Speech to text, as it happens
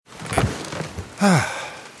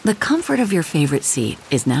The comfort of your favorite seat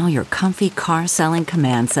is now your comfy car-selling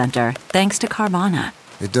command center, thanks to Carvana.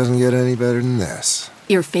 It doesn't get any better than this.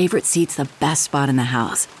 Your favorite seat's the best spot in the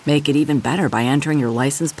house. Make it even better by entering your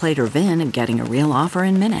license plate or VIN and getting a real offer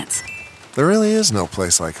in minutes. There really is no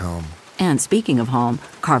place like home. And speaking of home,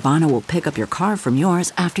 Carvana will pick up your car from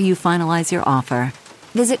yours after you finalize your offer.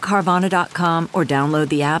 Visit Carvana.com or download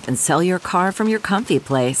the app and sell your car from your comfy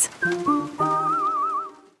place.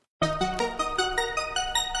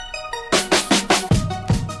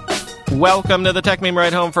 Welcome to the Tech Meme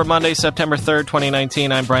Ride Home for Monday, September 3rd,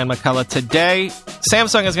 2019. I'm Brian McCullough. Today,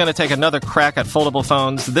 Samsung is going to take another crack at foldable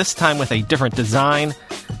phones, this time with a different design.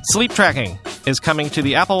 Sleep tracking is coming to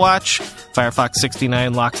the Apple Watch. Firefox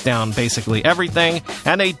 69 locks down basically everything.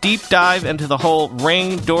 And a deep dive into the whole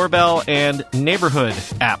Ring, doorbell, and neighborhood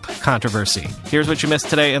app controversy. Here's what you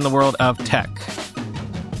missed today in the world of tech.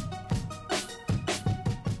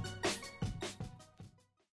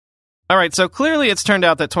 All right, so clearly it's turned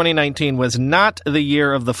out that 2019 was not the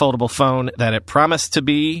year of the foldable phone that it promised to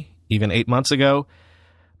be, even 8 months ago.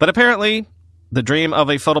 But apparently, the dream of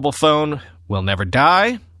a foldable phone will never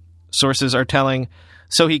die. Sources are telling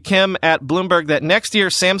Sohee Kim at Bloomberg that next year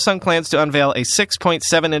Samsung plans to unveil a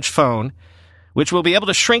 6.7-inch phone, which will be able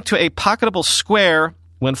to shrink to a pocketable square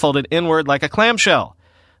when folded inward like a clamshell.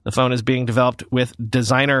 The phone is being developed with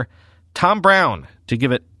designer Tom Brown to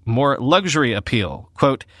give it more luxury appeal.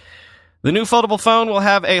 Quote, "The new foldable phone will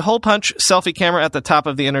have a hole-punch selfie camera at the top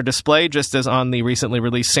of the inner display, just as on the recently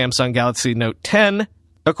released Samsung Galaxy Note 10,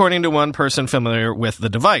 according to one person familiar with the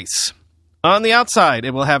device. On the outside,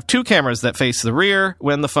 it will have two cameras that face the rear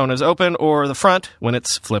when the phone is open or the front when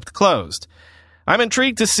it's flipped closed. I'm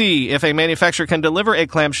intrigued to see if a manufacturer can deliver a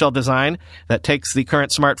clamshell design that takes the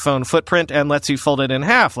current smartphone footprint and lets you fold it in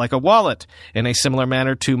half like a wallet, in a similar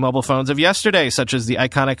manner to mobile phones of yesterday, such as the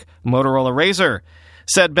iconic Motorola Razr,"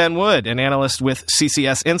 said Ben Wood, an analyst with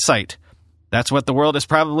CCS Insight. "That's what the world is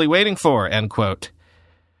probably waiting for," end quote.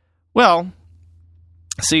 Well,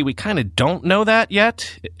 see, we kind of don't know that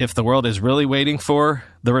yet, if the world is really waiting for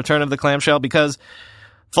the return of the clamshell, because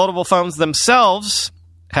foldable phones themselves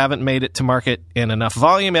haven't made it to market in enough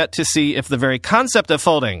volume yet to see if the very concept of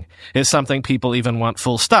folding is something people even want,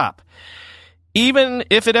 full stop. Even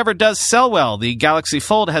if it ever does sell well, the Galaxy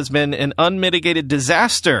Fold has been an unmitigated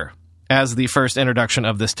disaster as the first introduction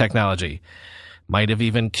of this technology. Might have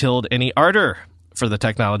even killed any ardor for the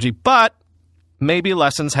technology, but maybe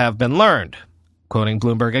lessons have been learned. Quoting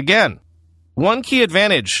Bloomberg again, "One key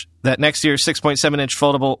advantage that next year's 6.7-inch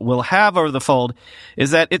foldable will have over the Fold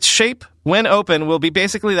is that its shape, when open, will be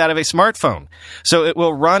basically that of a smartphone, so it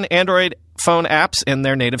will run Android phone apps in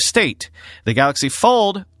their native state. The Galaxy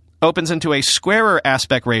Fold opens into a squarer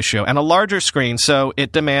aspect ratio and a larger screen, so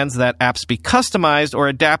it demands that apps be customized or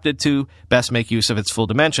adapted to best make use of its full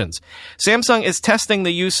dimensions. Samsung is testing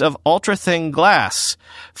the use of ultra-thin glass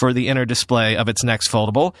for the inner display of its next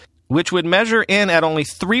foldable, which would measure in at only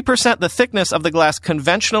 3% the thickness of the glass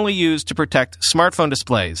conventionally used to protect smartphone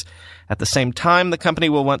displays. At the same time, the company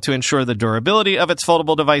will want to ensure the durability of its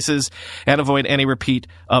foldable devices and avoid any repeat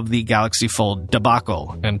of the Galaxy Fold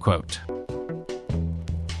debacle," end quote.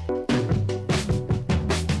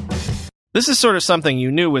 This is sort of something you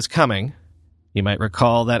knew was coming. You might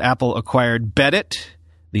recall that Apple acquired Bedit,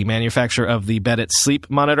 the manufacturer of the Bedit sleep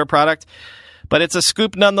monitor product, but it's a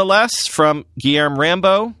scoop nonetheless from Guillermo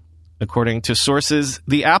Rambo. According to sources,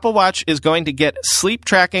 the Apple Watch is going to get sleep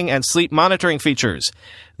tracking and sleep monitoring features.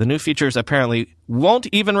 The new features apparently won't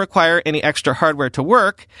even require any extra hardware to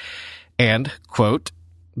work, and, quote,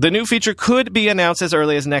 "The new feature could be announced as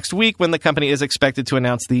early as next week, when the company is expected to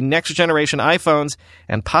announce the next-generation iPhones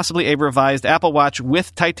and possibly a revised Apple Watch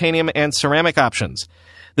with titanium and ceramic options.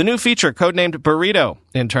 The new feature, codenamed Burrito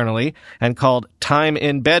internally and called Time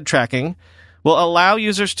in Bed Tracking, will allow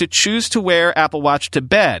users to choose to wear Apple Watch to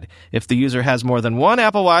bed. If the user has more than one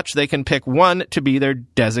Apple Watch, they can pick one to be their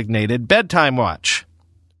designated bedtime watch.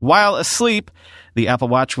 While asleep, the Apple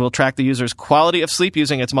Watch will track the user's quality of sleep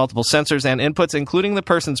using its multiple sensors and inputs, including the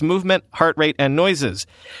person's movement, heart rate, and noises.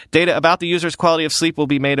 Data about the user's quality of sleep will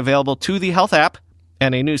be made available to the Health app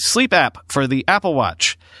and a new sleep app for the Apple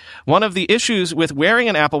Watch. One of the issues with wearing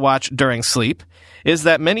an Apple Watch during sleep is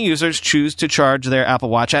that many users choose to charge their Apple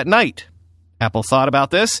Watch at night. Apple thought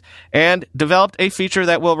about this and developed a feature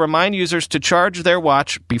that will remind users to charge their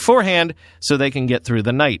watch beforehand so they can get through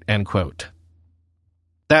the night," end quote.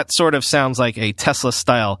 That sort of sounds like a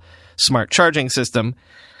Tesla-style smart charging system.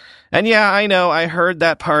 And yeah, I know, I heard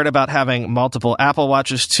that part about having multiple Apple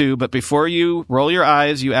Watches too, but before you roll your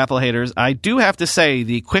eyes, you Apple haters, I do have to say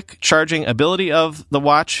the quick charging ability of the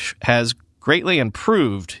watch has greatly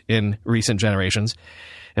improved in recent generations.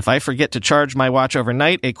 If I forget to charge my watch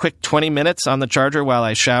overnight, a quick 20 minutes on the charger while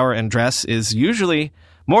I shower and dress is usually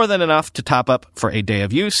more than enough to top up for a day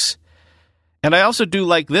of use. And I also do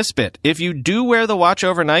like this bit. If you do wear the watch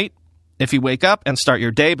overnight, if you wake up and start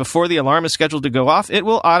your day before the alarm is scheduled to go off, it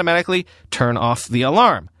will automatically turn off the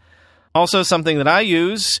alarm. Also, something that I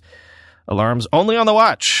use, alarms only on the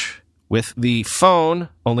watch, with the phone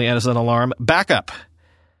only as an alarm backup.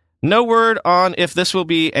 No word on if this will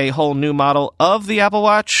be a whole new model of the Apple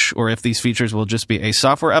Watch, or if these features will just be a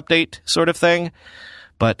software update sort of thing.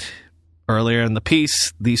 But earlier in the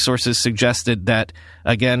piece, these sources suggested that,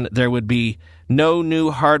 again, there would be no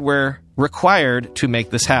new hardware required to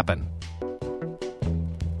make this happen.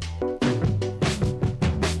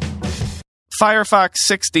 Firefox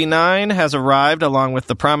 69 has arrived along with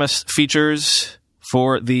the promised features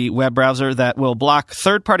for the web browser that will block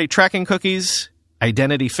third-party tracking cookies,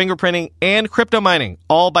 identity fingerprinting, and crypto mining,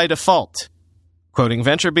 all by default. Quoting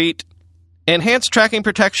VentureBeat, enhanced tracking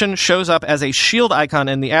protection shows up as a shield icon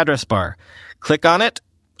in the address bar. Click on it,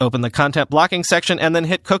 open the content blocking section, and then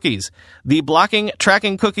hit cookies. The blocking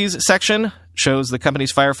tracking cookies section shows the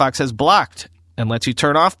company's Firefox has blocked and lets you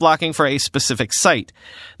turn off blocking for a specific site.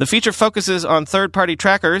 The feature focuses on third-party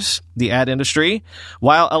trackers, the ad industry,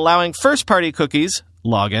 while allowing first-party cookies,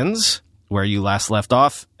 logins, where you last left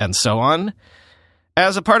off, and so on.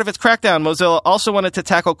 As a part of its crackdown, Mozilla also wanted to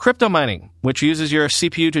tackle crypto mining, which uses your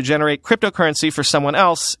CPU to generate cryptocurrency for someone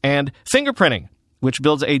else, and fingerprinting, which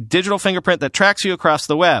builds a digital fingerprint that tracks you across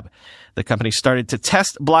the web. The company started to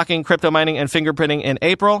test blocking crypto mining and fingerprinting in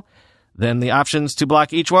April. Then the options to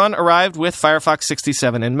block each one arrived with Firefox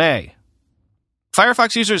 67 in May.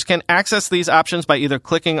 Firefox users can access these options by either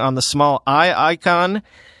clicking on the small eye icon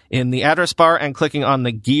in the address bar and clicking on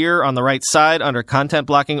the gear on the right side under content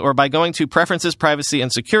blocking, or by going to Preferences, Privacy,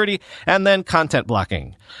 and Security, and then Content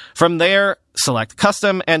Blocking. From there, select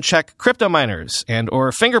Custom and check Crypto Miners and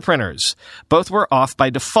or Fingerprinters. Both were off by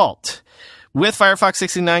default. With Firefox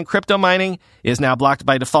 69, crypto mining is now blocked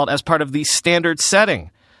by default as part of the standard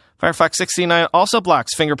setting. Firefox 69 also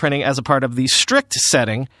blocks fingerprinting as a part of the strict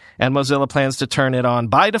setting, and Mozilla plans to turn it on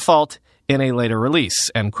by default in a later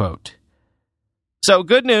release, end quote. So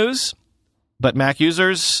good news, but Mac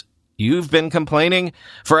users, you've been complaining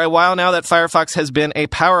for a while now that Firefox has been a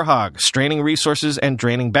power hog, straining resources and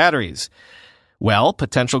draining batteries. Well,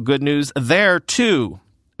 potential good news there too,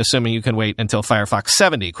 assuming you can wait until Firefox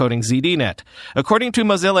 70, quoting ZDNet. According to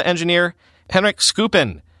Mozilla engineer Henrik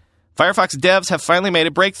Skupin, Firefox devs have finally made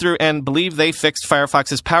a breakthrough and believe they fixed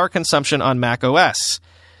Firefox's power consumption on Mac OS.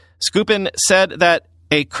 Skupin said that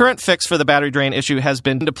a current fix for the battery drain issue has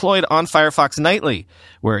been deployed on Firefox nightly,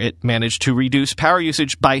 where it managed to reduce power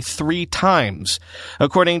usage by 3 times.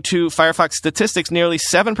 According to Firefox statistics, nearly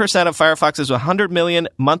 7% of Firefox's 100 million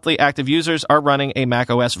monthly active users are running a Mac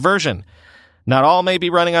OS version. Not all may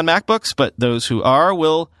be running on MacBooks, but those who are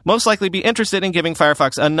will most likely be interested in giving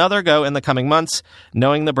Firefox another go in the coming months,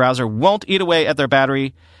 knowing the browser won't eat away at their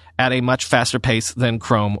battery at a much faster pace than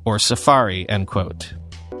Chrome or Safari, end quote.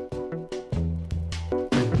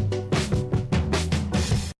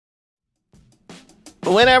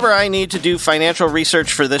 Whenever I need to do financial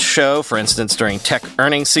research for this show, for instance during tech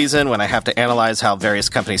earnings season when I have to analyze how various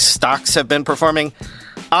companies' stocks have been performing,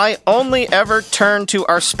 I only ever turn to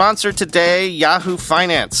our sponsor today, Yahoo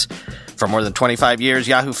Finance. For more than 25 years,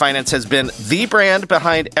 Yahoo Finance has been the brand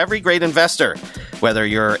behind every great investor. Whether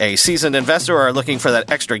you're a seasoned investor or are looking for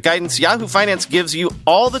that extra guidance, Yahoo Finance gives you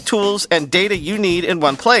all the tools and data you need in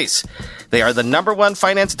one place. They are the #1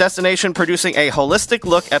 finance destination, producing a holistic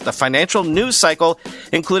look at the financial news cycle,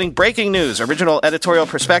 including breaking news, original editorial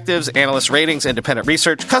perspectives, analyst ratings, independent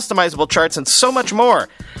research, customizable charts, and so much more.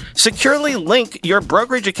 Securely link your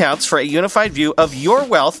brokerage accounts for a unified view of your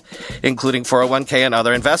wealth, including 401k and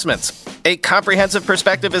other investments. A comprehensive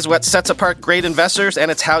perspective is what sets apart great investors, and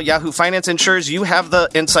it's how Yahoo Finance ensures you have the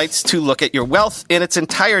insights to look at your wealth in its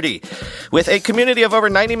entirety. With a community of over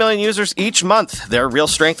 90 million users each month, their real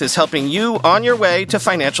strength is helping you on your way to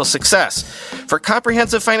financial success. For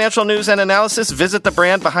comprehensive financial news and analysis, visit the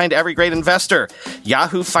brand behind every great investor,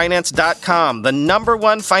 yahoofinance.com, the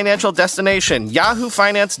 #1 financial destination,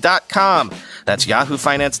 yahoofinance.com. That's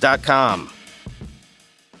yahoofinance.com.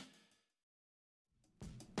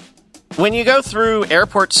 When you go through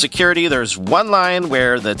airport security, there's one line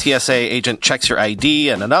where the TSA agent checks your ID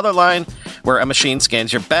and another line where a machine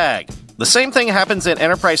scans your bag. The same thing happens in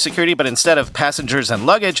enterprise security, but instead of passengers and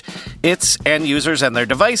luggage, it's end users and their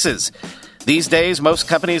devices. These days, most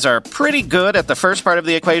companies are pretty good at the first part of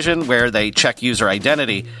the equation, where they check user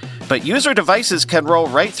identity. but user devices can roll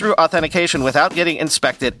right through authentication without getting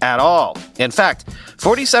inspected at all. In fact,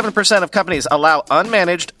 47% of companies allow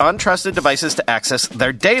unmanaged, untrusted devices to access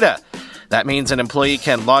their data. That means an employee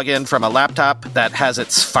can log in from a laptop that has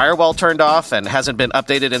its firewall turned off and hasn't been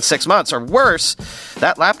updated in 6 months. Or worse,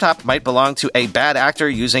 that laptop might belong to a bad actor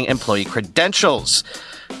using employee credentials.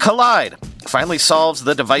 Collide finally solves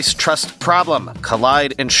the device trust problem.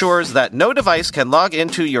 Collide ensures that no device can log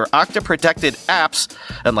into your Okta-protected apps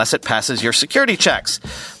unless it passes your security checks.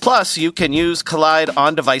 Plus, you can use Collide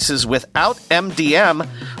on devices without MDM,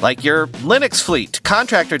 like your Linux fleet,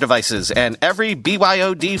 contractor devices, and every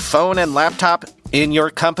BYOD phone and laptop in your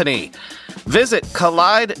company. Visit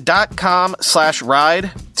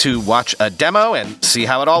collide.com/ride to watch a demo and see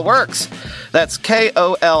how it all works. That's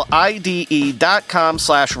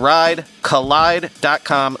KOLIDE.com/ride,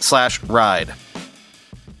 collide.com/ride.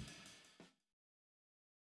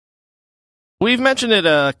 We've mentioned it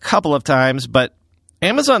a couple of times, but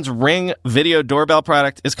Amazon's Ring video doorbell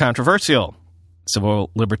product is controversial. Civil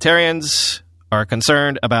libertarians are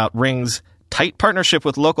concerned about Ring's tight partnership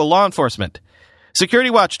with local law enforcement. Security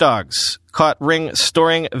watchdogs caught Ring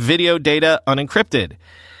storing video data unencrypted.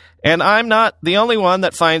 And I'm not the only one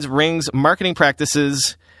that finds Ring's marketing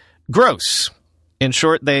practices gross. In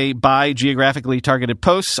short, they buy geographically targeted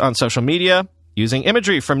posts on social media using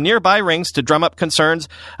imagery from nearby rings to drum up concerns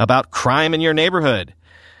about crime in your neighborhood.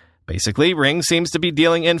 Basically, Ring seems to be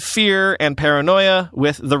dealing in fear and paranoia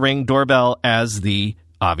with the Ring doorbell as the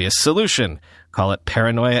obvious solution. Call it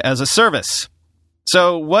paranoia as a service.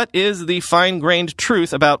 So what is the fine-grained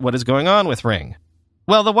truth about what is going on with Ring?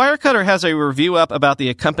 Well, the Wirecutter has a review up about the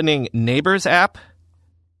accompanying Neighbors app,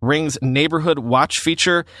 Ring's Neighborhood Watch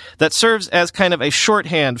feature that serves as kind of a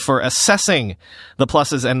shorthand for assessing the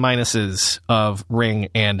pluses and minuses of Ring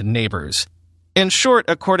and Neighbors. In short,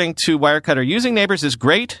 according to Wirecutter, using Neighbors is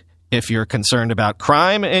great if you're concerned about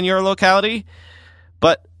crime in your locality,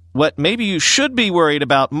 but what maybe you should be worried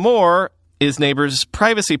about more is Neighbors'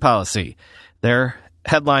 privacy policy. Their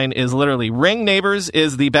headline is literally, Ring Neighbors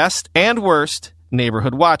is the best and worst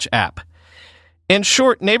neighborhood watch app. In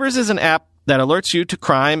short, Neighbors is an app that alerts you to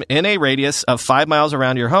crime in a radius of 5 miles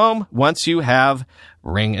around your home once you have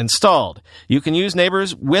Ring installed. You can use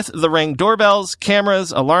Neighbors with the Ring doorbells,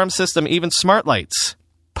 cameras, alarm system, even smart lights.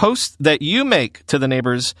 Posts that you make to the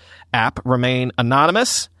Neighbors app remain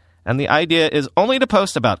anonymous, and the idea is only to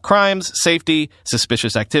post about crimes, safety,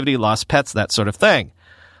 suspicious activity, lost pets, that sort of thing.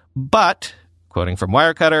 But, quoting from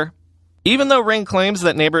Wirecutter, even though Ring claims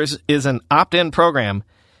that Neighbors is an opt-in program,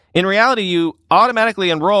 in reality, you automatically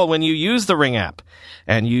enroll when you use the Ring app,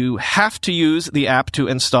 and you have to use the app to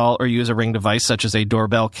install or use a Ring device such as a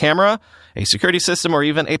doorbell camera, a security system, or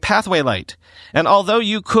even a pathway light. And although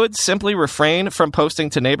you could simply refrain from posting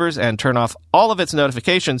to Neighbors and turn off all of its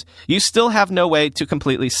notifications, you still have no way to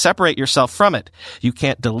completely separate yourself from it. You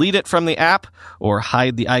can't delete it from the app or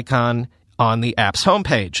hide the icon on the app's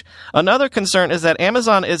homepage. Another concern is that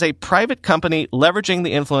Amazon is a private company leveraging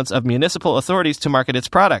the influence of municipal authorities to market its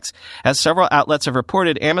products. As several outlets have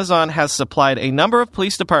reported, Amazon has supplied a number of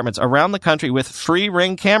police departments around the country with free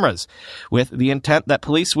Ring cameras, with the intent that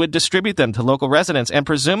police would distribute them to local residents, and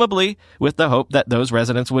presumably with the hope that those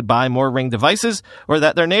residents would buy more Ring devices or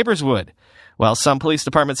that their neighbors would. While some police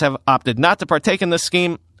departments have opted not to partake in this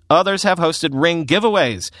scheme, others have hosted Ring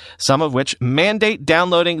giveaways, some of which mandate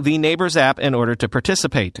downloading the Neighbors app in order to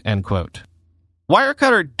participate, end quote.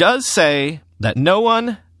 Wirecutter does say that no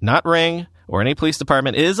one, not Ring, or any police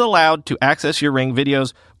department is allowed to access your Ring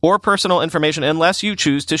videos or personal information unless you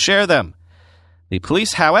choose to share them. The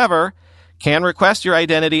police, however, can request your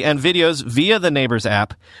identity and videos via the Neighbors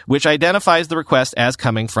app, which identifies the request as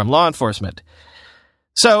coming from law enforcement.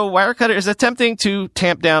 So Wirecutter is attempting to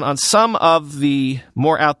tamp down on some of the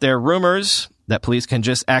more out there rumors that police can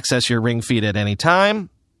just access your Ring feed at any time.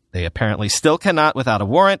 They apparently still cannot without a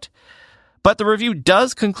warrant. But the review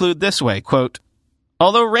does conclude this way, quote,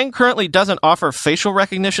 although Ring currently doesn't offer facial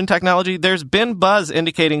recognition technology, there's been buzz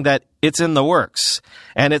indicating that it's in the works.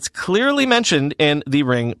 And it's clearly mentioned in the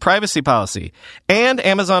Ring privacy policy. And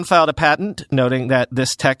Amazon filed a patent noting that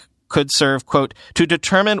this tech could serve, quote, to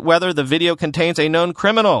determine whether the video contains a known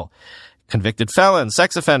criminal, convicted felon,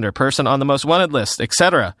 sex offender, person on the most wanted list,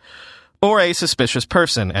 etc., or a suspicious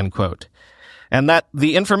person, end quote. And that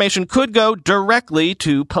the information could go directly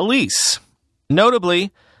to police.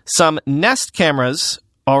 Notably, some Nest cameras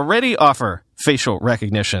already offer facial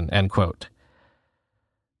recognition, end quote.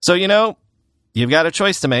 So, you've got a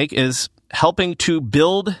choice to make. Is helping to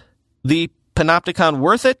build the Panopticon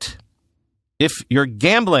worth it? If you're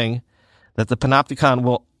gambling that the Panopticon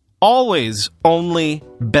will always only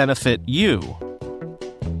benefit you.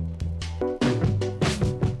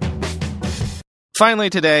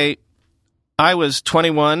 finally today, I was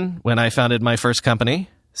 21 when I founded my first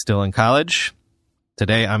company, still in college.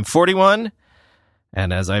 Today I'm 41,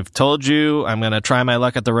 and as I've told you, I'm going to try my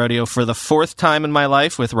luck at the rodeo for the fourth time in my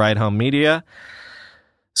life with Ride Home Media.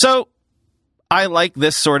 So, I like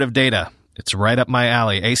this sort of data. It's right up my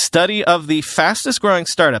alley. A study of the fastest growing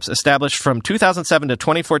startups established from 2007 to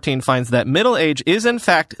 2014 finds that middle age is in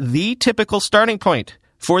fact the typical starting point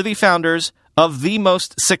for the founders of the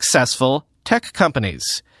most successful tech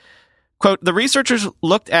companies. Quote, the researchers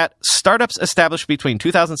looked at startups established between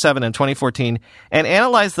 2007 and 2014 and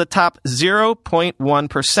analyzed the top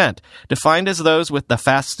 0.1%, defined as those with the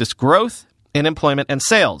fastest growth in employment and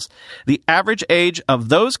sales. The average age of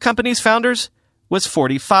those companies' founders was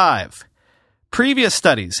 45. Previous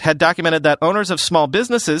studies had documented that owners of small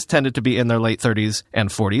businesses tended to be in their late 30s and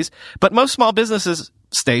 40s, but most small businesses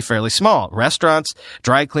stay fairly small. Restaurants,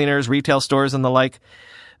 dry cleaners, retail stores, and the like.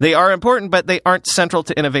 They are important, but they aren't central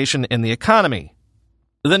to innovation in the economy.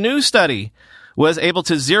 The new study was able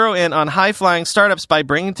to zero in on high-flying startups by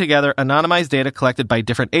bringing together anonymized data collected by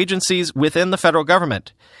different agencies within the federal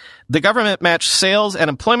government. The government matched sales and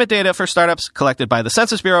employment data for startups collected by the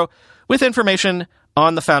Census Bureau with information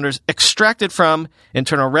on the founders extracted from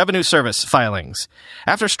Internal Revenue Service filings.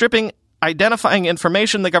 After stripping identifying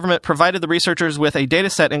information, the government provided the researchers with a data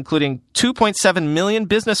set including 2.7 million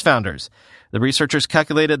business founders. The researchers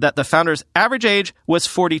calculated that the founders' average age was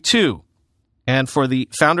 42. And for the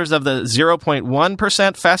founders of the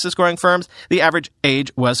 0.1% fastest growing firms, the average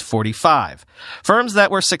age was 45. Firms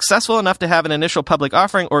that were successful enough to have an initial public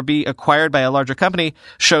offering or be acquired by a larger company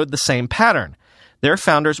showed the same pattern. Their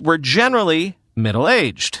founders were generally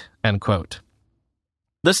middle-aged, end quote.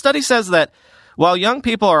 The study says that while young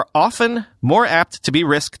people are often more apt to be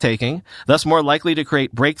risk-taking, thus more likely to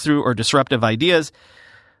create breakthrough or disruptive ideas,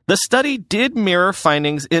 the study did mirror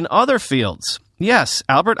findings in other fields. Yes,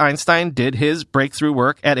 Albert Einstein did his breakthrough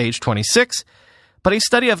work at age 26, but a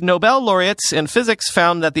study of Nobel laureates in physics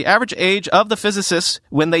found that the average age of the physicists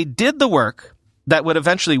when they did the work that would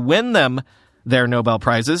eventually win them their Nobel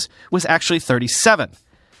Prizes was actually 37.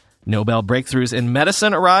 Nobel breakthroughs in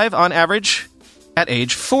medicine arrive, on average, at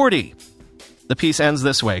age 40. The piece ends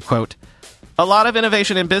this way, quote, a lot of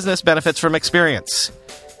innovation in business benefits from experience.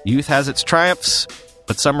 Youth has its triumphs,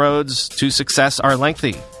 but some roads to success are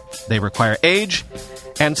lengthy. They require age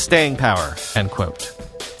and staying power, end quote.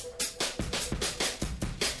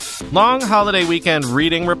 Long holiday weekend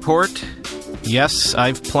reading report. Yes,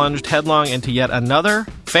 I've plunged headlong into yet another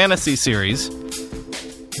fantasy series.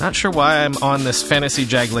 Not sure why I'm on this fantasy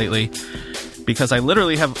jag lately, because I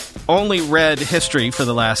literally have only read history for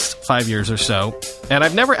the last 5 years or so, and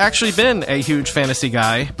I've never actually been a huge fantasy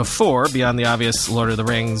guy before, beyond the obvious Lord of the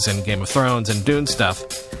Rings and Game of Thrones and Dune stuff.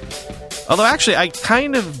 Although actually, I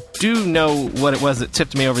kind of do know what it was that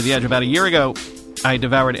tipped me over the edge. About a year ago, I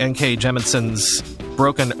devoured N.K. Jemisin's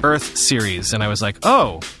Broken Earth series, and I was like,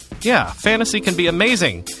 oh, yeah, fantasy can be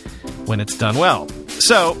amazing when it's done well.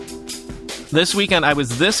 So, this weekend, I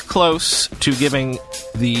was this close to giving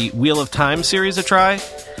the Wheel of Time series a try,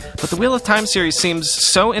 but the Wheel of Time series seems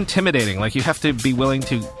so intimidating. Like, you have to be willing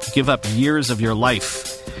to give up years of your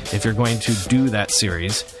life if you're going to do that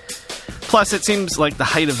series. Plus, it seems like the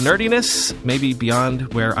height of nerdiness, maybe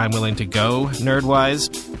beyond where I'm willing to go nerd-wise.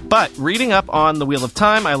 But reading up on the Wheel of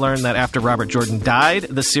Time, I learned that after Robert Jordan died,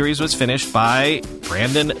 the series was finished by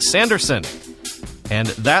Brandon Sanderson. And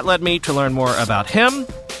that led me to learn more about him.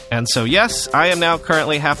 And so, yes, I am now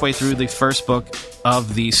currently halfway through the first book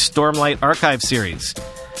of the Stormlight Archive series.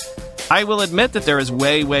 I will admit that there is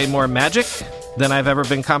way, way more magic than I've ever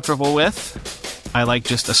been comfortable with. I like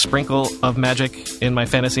just a sprinkle of magic in my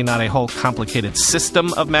fantasy, not a whole complicated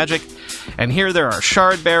system of magic. And here there are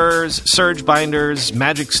shard bearers, surge binders,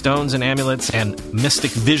 magic stones and amulets, and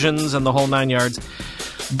mystic visions and the whole 9 yards.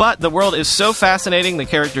 But the world is so fascinating, the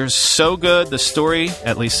characters so good, the story,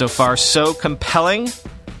 at least so far, so compelling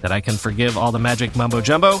that I can forgive all the magic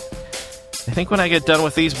mumbo-jumbo. I think when I get done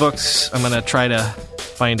with these books, I'm going to try to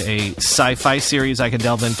find a sci-fi series I can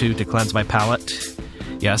delve into to cleanse my palate.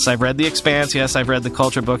 Yes, I've read The Expanse. Yes, I've read the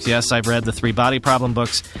Culture books. Yes, I've read the 3 Body Problem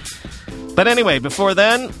books. But anyway, before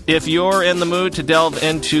then, if you're in the mood to delve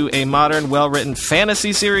into a modern, well-written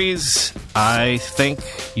fantasy series, I think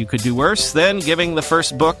you could do worse than giving the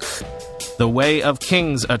first book, The Way of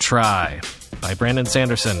Kings, a try by Brandon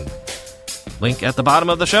Sanderson. Link at the bottom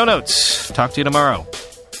of the show notes. Talk to you tomorrow.